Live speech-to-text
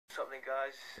Something,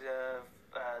 guys,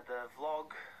 the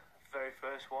vlog, very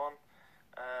first one.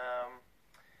 I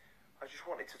just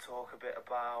wanted to talk a bit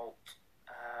about,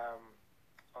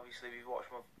 obviously if you've watched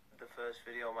the first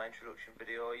video, my introduction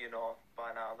video, you know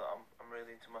by now that I'm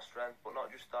really into my strength, but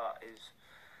not just that, is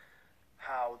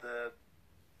how the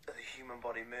human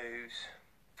body moves.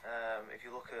 If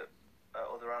you look at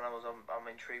other animals, I'm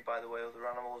intrigued by the way other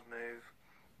animals move.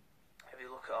 If you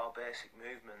look at our basic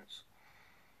movements,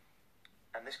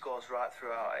 and this goes right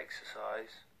throughout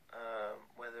exercise,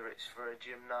 whether it's for a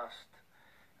gymnast,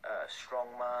 a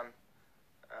strongman,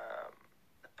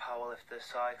 a powerlifter,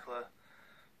 cycler,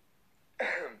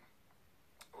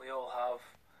 we all have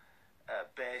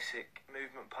basic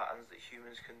movement patterns that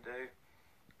humans can do,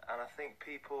 and I think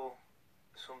people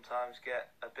sometimes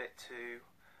get a bit too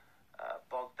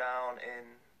bogged down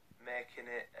in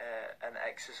making it an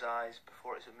exercise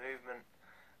before it's a movement.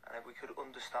 And if we could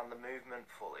understand the movement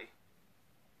fully,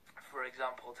 for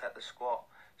example, take the squat.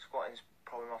 Squatting's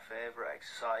probably my favourite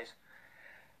exercise,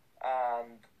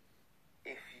 and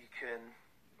if you can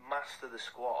master the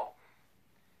squat,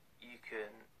 you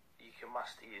can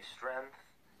master your strength,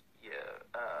 your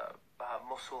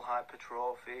muscle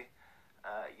hypertrophy,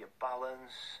 your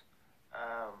balance.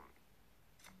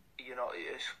 You know,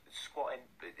 squatting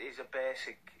is a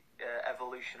basic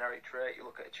evolutionary trait. You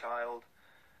look at a child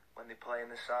when they play in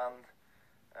the sand,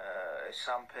 a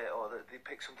sandpit, or they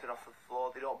pick something off the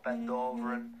floor. They don't bend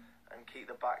over and keep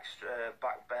the back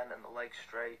bent and the legs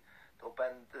straight.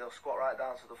 They'll squat right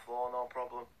down to the floor, no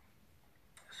problem.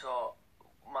 So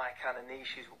my kind of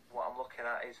niche is what I'm looking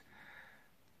at is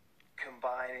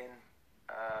combining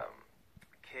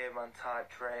caveman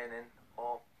type training,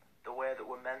 or the way that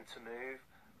we're meant to move,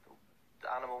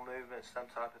 the animal movements, them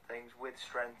type of things, with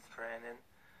strength training,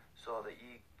 so that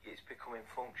it's becoming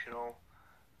functional.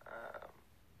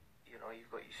 You know,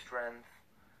 you've got your strength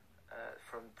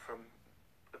from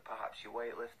perhaps your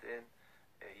weightlifting.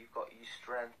 You've got your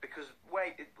strength, because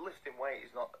lifting weight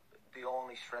is not the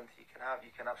only strength you can have. You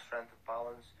can have strength of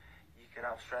balance, you can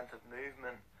have strength of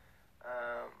movement.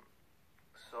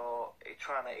 So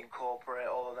trying to incorporate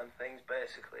all of them things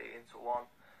basically into one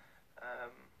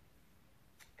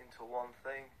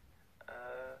thing.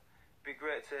 Be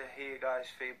great to hear you guys'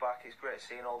 feedback. It's great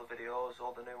seeing all the videos,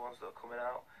 all the new ones that are coming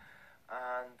out.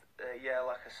 And yeah,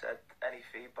 like I said, any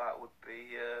feedback would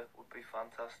be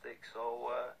fantastic.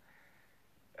 So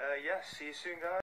yeah, see you soon, guys.